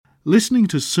Listening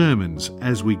to sermons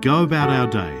as we go about our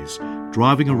days,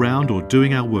 driving around or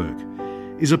doing our work,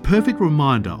 is a perfect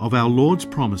reminder of our Lord's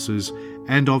promises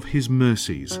and of His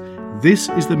mercies. This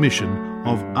is the mission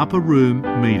of Upper Room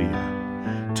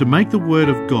Media, to make the Word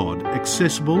of God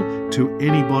accessible to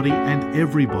anybody and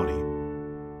everybody.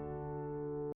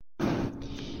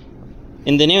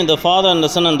 In the name of the Father, and the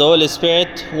Son, and the Holy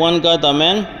Spirit, one God,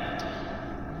 Amen.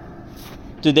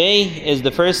 Today is the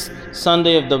first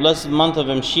Sunday of the blessed month of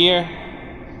Mshir,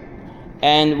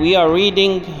 and we are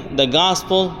reading the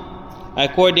Gospel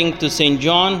according to St.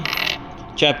 John,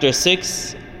 chapter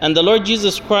 6. And the Lord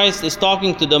Jesus Christ is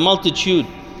talking to the multitude.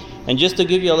 And just to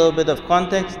give you a little bit of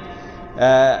context,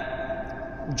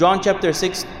 John chapter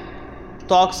 6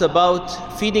 talks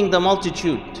about feeding the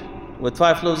multitude with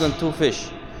 5 loaves and 2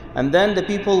 fish. And then the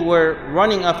people were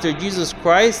running after Jesus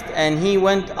Christ, and He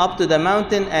went up to the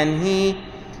mountain, and He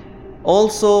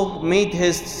also made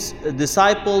His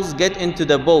disciples get into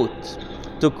the boat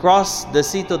to cross the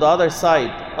sea to the other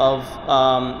side of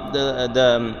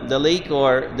the lake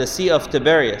or the Sea of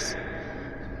Tiberias.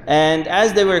 And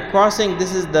as they were crossing,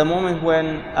 this is the moment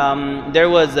when there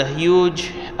was a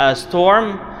huge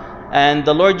storm, and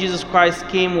the Lord Jesus Christ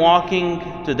came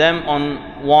walking to them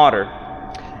on water.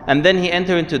 And then He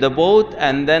entered into the boat,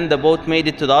 and then the boat made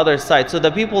it to the other side. So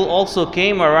the people also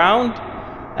came around,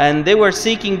 and they were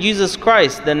seeking Jesus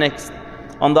Christ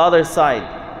on the other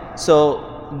side.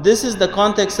 So this is the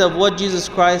context of what Jesus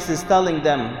Christ is telling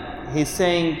them. He's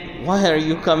saying, why are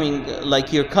you coming,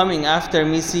 like you're coming after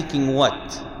me seeking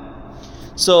what?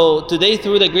 So today,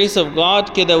 through the grace of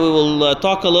God, we will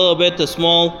talk a little bit, a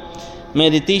small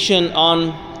meditation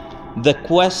on the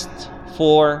quest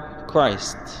for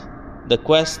Christ. The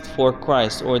quest for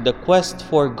Christ, or the quest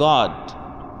for God.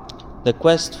 The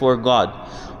quest for God.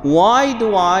 Why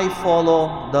do I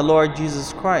follow the Lord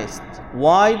Jesus Christ?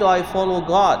 Why do I follow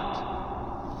God?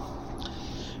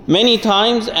 Many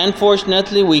times,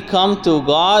 unfortunately, we come to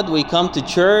God, we come to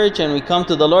church, and we come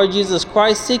to the Lord Jesus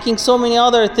Christ seeking so many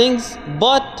other things,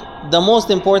 but the most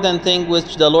important thing,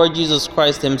 which the Lord Jesus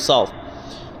Christ Himself.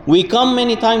 We come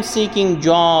many times seeking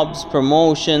jobs,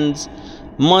 promotions,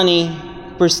 money,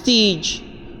 prestige.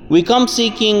 We come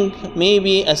seeking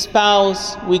maybe a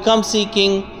spouse. We come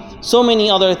seeking so many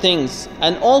other things.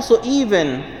 And also,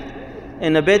 even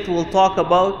in a bit, we'll talk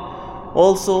about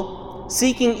also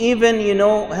seeking even,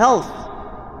 health.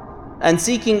 And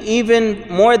seeking even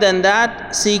more than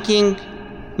that, seeking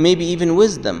maybe even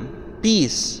wisdom,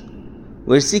 peace.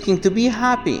 We're seeking to be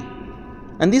happy.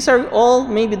 And these are all,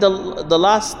 maybe the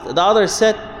other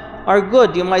set are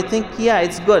good. You might think, yeah,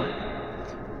 it's good.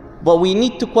 But we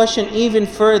need to question even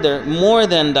further, more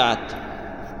than that.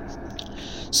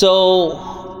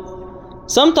 So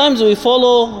sometimes we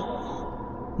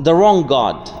follow the wrong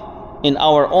God in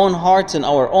our own hearts and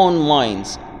our own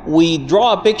minds. We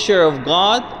draw a picture of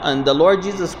God and the Lord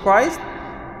Jesus Christ,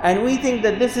 and we think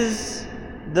that this is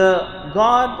the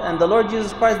God and the Lord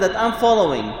Jesus Christ that I'm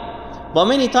following. But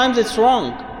many times it's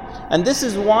wrong. And this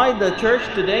is why the church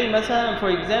today, for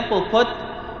example, put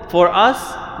for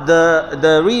us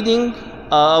the reading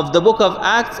of the book of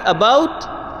Acts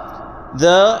about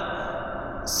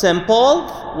the St.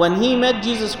 Paul when he met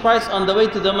Jesus Christ on the way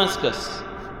to Damascus.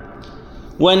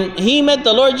 When he met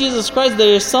the Lord Jesus Christ,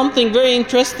 there is something very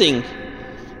interesting.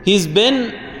 He's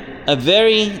been a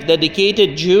very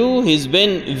dedicated Jew. He's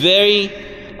been very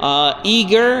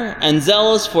eager and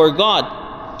zealous for God.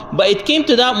 But it came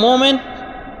to that moment,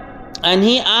 and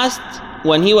he asked,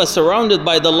 when he was surrounded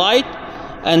by the light,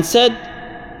 and said,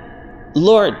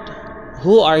 Lord,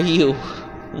 who are you?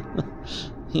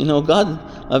 God,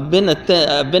 I've been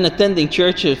attending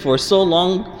church for so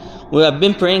long. I've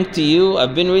been praying to you.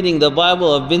 I've been reading the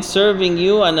Bible. I've been serving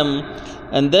you,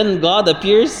 and then God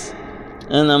appears,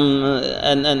 and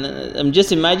I'm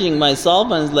just imagining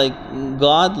myself, and it's like,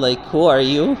 God, like, who are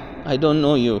you? I don't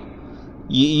know you.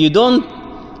 You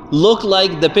don't look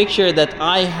like the picture that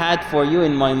I had for you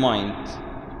in my mind.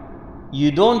 You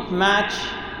don't match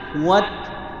what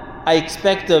I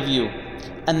expect of you.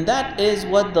 And that is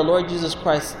what the Lord Jesus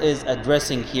Christ is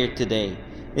addressing here today.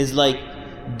 Is like,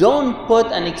 don't put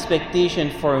an expectation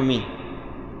for me.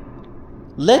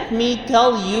 Let me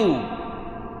tell you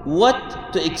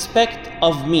what to expect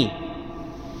of me.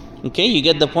 Okay, you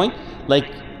get the point? Like,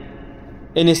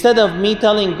 instead of me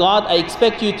telling God, I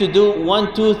expect you to do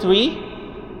 1, 2, 3,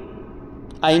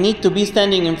 I need to be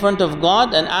standing in front of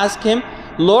God and ask Him,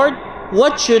 Lord,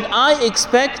 what should I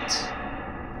expect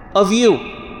of you?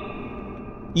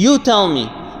 You tell me.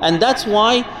 And that's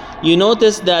why you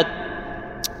notice that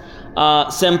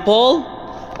St. Paul,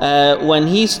 when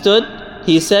he stood,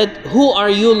 he said, who are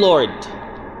you, Lord?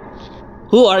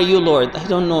 Who are you, Lord? I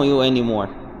don't know you anymore.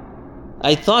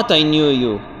 I thought I knew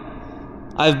you.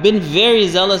 I've been very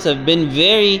zealous, I've been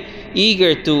very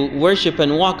eager to worship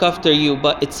and walk after you,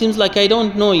 but it seems like I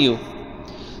don't know you.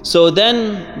 So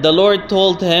then the Lord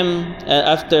told him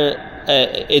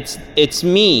it's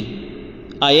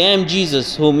me. I am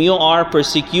Jesus whom you are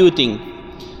persecuting.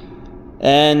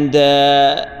 And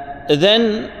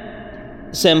then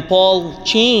St. Paul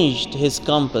changed his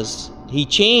compass. He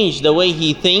changed the way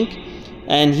he think,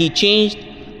 and he changed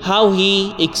how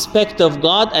he expect of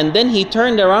God. And then he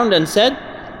turned around and said,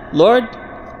 Lord,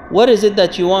 what is it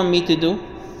that you want me to do?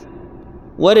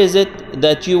 What is it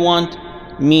that you want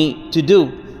me to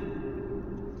do?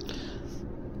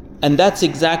 And that's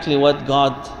exactly what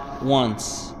God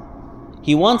wants.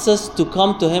 He wants us to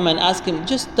come to Him and ask Him,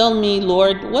 just tell me,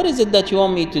 Lord, what is it that you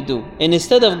want me to do? And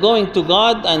instead of going to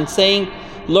God and saying,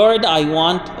 Lord, I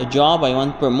want a job, I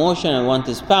want promotion, I want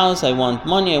a spouse, I want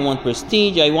money, I want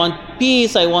prestige, I want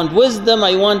peace, I want wisdom,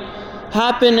 I want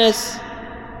happiness.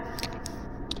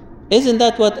 Isn't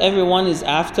that what everyone is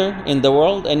after in the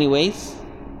world anyways?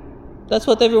 That's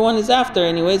what everyone is after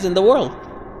anyways in the world.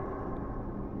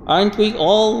 Aren't we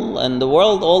all in the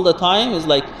world all the time? Is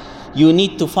like, you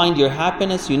need to find your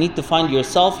happiness, you need to find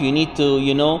yourself, you need to,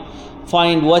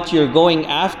 find what you're going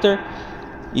after.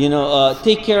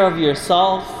 Take care of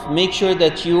yourself, make sure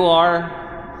that you are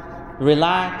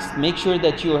relaxed, make sure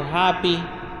that you are happy.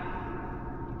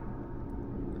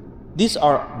 These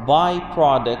are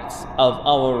byproducts of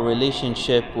our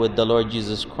relationship with the Lord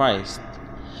Jesus Christ.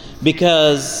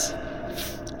 Because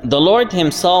the Lord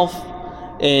Himself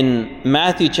in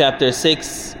Matthew chapter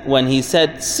 6, when He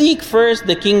said, seek first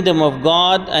the kingdom of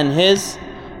God and His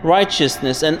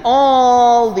righteousness, and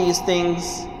all these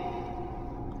things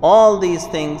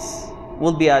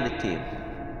will be added to you.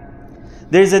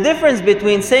 There's a difference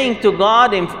between saying to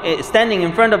God, standing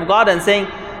in front of God and saying,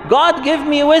 God, give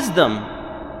me wisdom,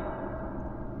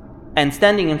 and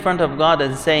standing in front of God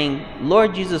and saying,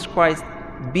 Lord Jesus Christ,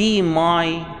 be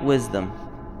my wisdom.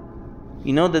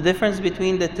 You know the difference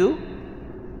between the two?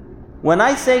 When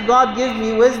I say, God, give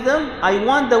me wisdom, I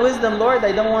want the wisdom, Lord,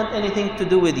 I don't want anything to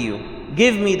do with you.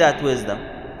 Give me that wisdom.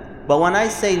 But when I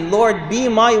say, Lord, be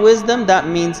my wisdom, that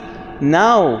means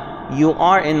now you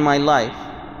are in my life.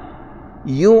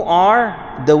 You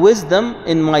are the wisdom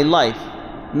in my life,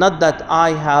 not that I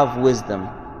have wisdom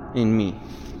in me.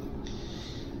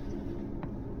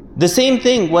 The same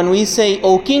thing when we say,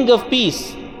 O King of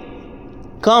Peace,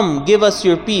 come, give us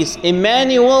your peace.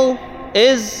 Emmanuel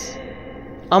is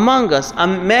among us.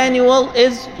 Emmanuel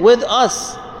is with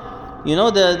us.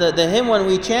 The hymn when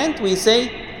we chant, we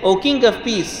say, O King of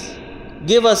Peace,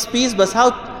 give us peace. But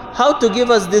how to give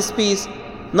us this peace?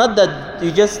 Not that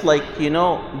you just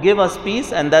give us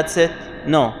peace and that's it.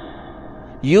 No.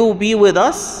 You be with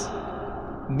us,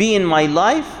 be in my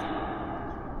life,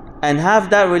 and have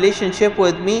that relationship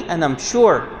with me, and I'm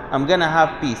sure I'm gonna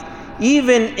have peace.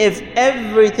 Even if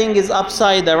everything is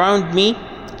upside around me,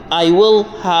 I will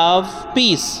have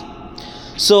peace.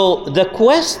 So the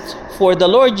quest for the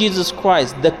Lord Jesus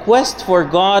Christ, the quest for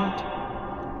God,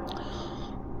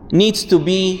 needs to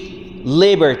be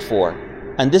labored for.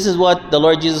 And this is what the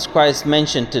Lord Jesus Christ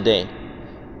mentioned today.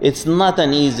 It's not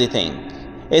an easy thing.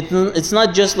 It's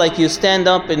not just like you stand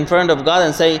up in front of God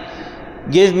and say,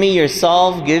 give me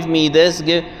yourself, give me this,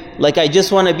 like I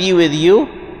just want to be with you,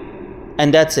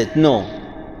 and that's it. No.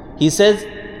 He says,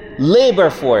 labor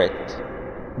for it.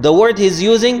 The word He's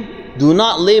using, do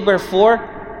not labor for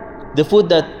the food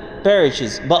that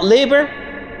perishes. But labor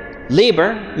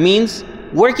means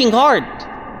working hard.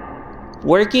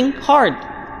 Working hard.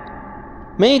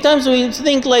 Many times we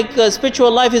think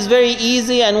spiritual life is very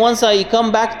easy, and once I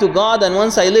come back to God and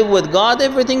once I live with God,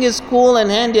 everything is cool and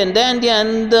handy and dandy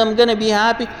and I'm going to be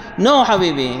happy. No,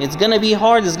 Habibi, it's going to be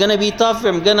hard, it's going to be tough,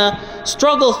 I'm going to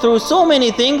struggle through so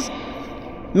many things.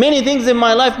 Many things in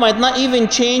my life might not even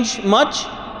change much,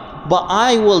 but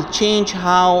I will change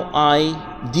how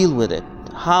I deal with it,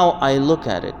 how I look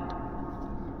at it,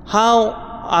 how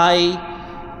I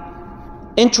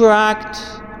interact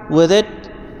with it,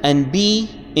 and be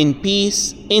in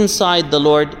peace inside the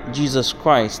Lord Jesus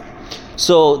Christ.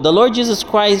 So the Lord Jesus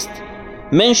Christ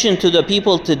mentioned to the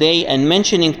people today and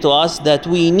mentioning to us that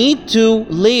we need to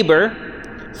labor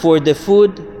for the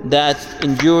food that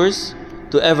endures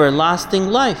to everlasting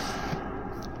life.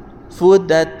 Food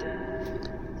that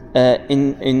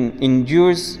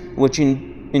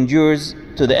endures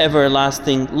to the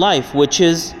everlasting life, which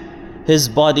is His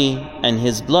body and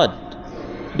His blood.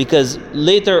 Because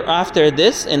later after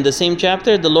this, in the same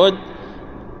chapter, the Lord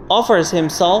offers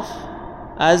Himself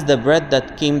as the bread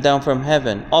that came down from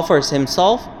heaven, offers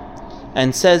Himself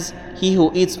and says, "He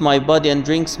who eats my body and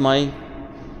drinks my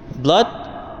blood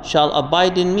shall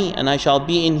abide in me, and I shall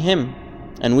be in him,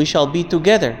 and we shall be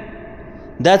together."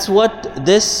 That's what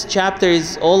this chapter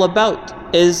is all about,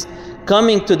 is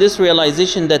coming to this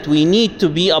realization that we need to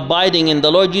be abiding in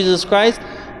the Lord Jesus Christ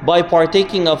by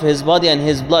partaking of his body and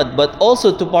his blood. But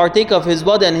also to partake of his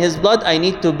body and his blood, I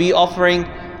need to be offering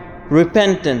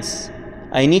repentance.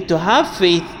 I need to have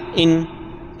faith in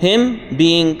him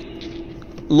being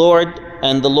Lord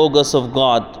and the Logos of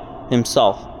God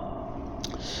himself.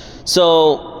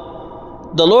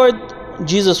 So the Lord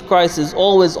Jesus Christ is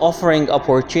always offering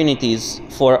opportunities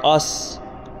for us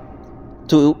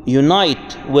to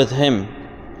unite with him.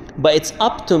 But it's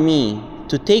up to me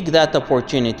to take that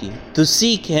opportunity, to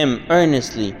seek him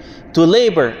earnestly, to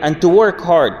labor and to work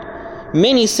hard.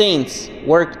 Many saints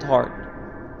worked hard.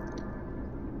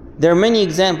 There are many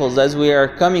examples as we are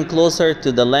coming closer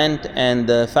to the Lent and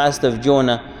the fast of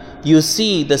Jonah. You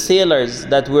see the sailors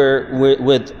that were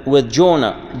with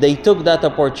Jonah. They took that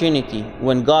opportunity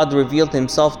when God revealed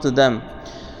himself to them.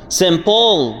 St.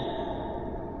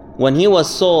 Paul, when he was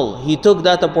Saul, he took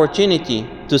that opportunity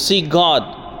to seek God.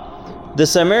 The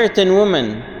Samaritan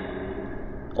woman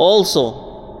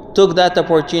also took that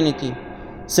opportunity.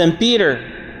 St. Peter,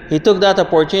 he took that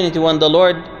opportunity when the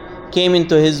Lord came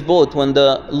into his boat, when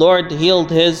the Lord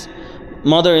healed his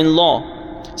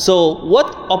mother-in-law. So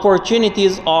what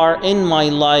opportunities are in my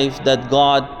life that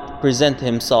God present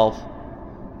himself?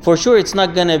 For sure it's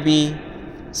not going to be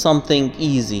something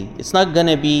easy. It's not going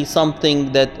to be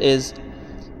something that is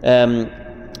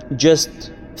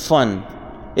just fun.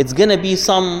 It's going to be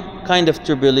some kind of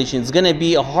tribulation. It's going to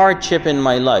be a hardship in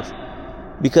my life.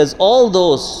 Because all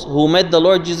those who met the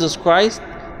Lord Jesus Christ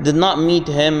did not meet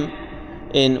him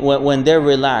when they're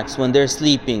relaxed, when they're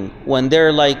sleeping, when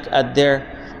they're like at their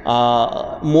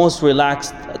most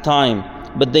relaxed time.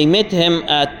 But they met him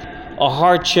at a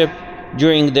hardship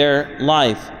during their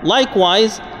life.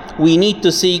 Likewise, we need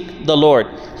to seek the Lord.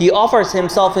 He offers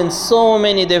himself in so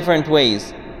many different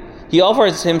ways. He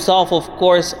offers himself, of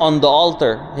course, on the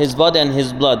altar, his body and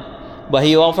his blood. But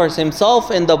he offers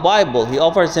himself in the Bible. He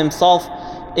offers himself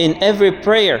in every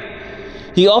prayer.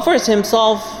 He offers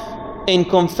himself in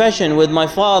confession with my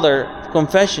Father,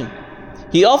 confession.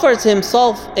 He offers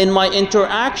himself in my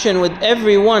interaction with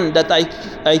everyone that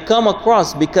I come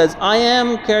across, because I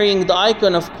am carrying the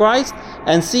icon of Christ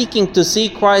and seeking to see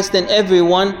Christ in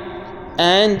everyone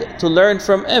and to learn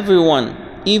from everyone,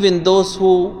 even those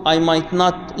who I might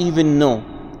not even know.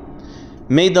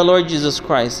 May the Lord Jesus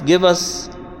Christ give us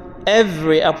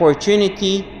every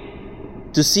opportunity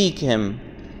to seek him,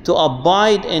 to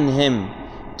abide in him,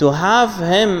 to have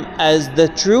him as the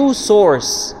true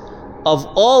source of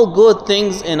all good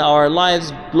things in our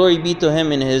lives. Glory be to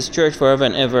him in his church forever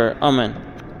and ever. Amen.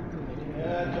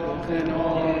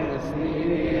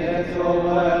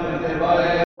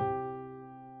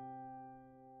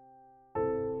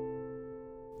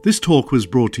 This talk was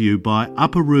brought to you by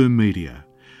Upper Room Media.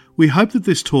 We hope that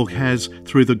this talk has,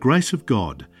 through the grace of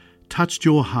God, touched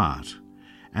your heart,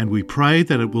 and we pray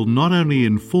that it will not only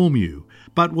inform you,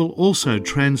 but will also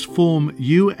transform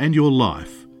you and your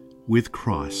life with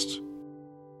Christ.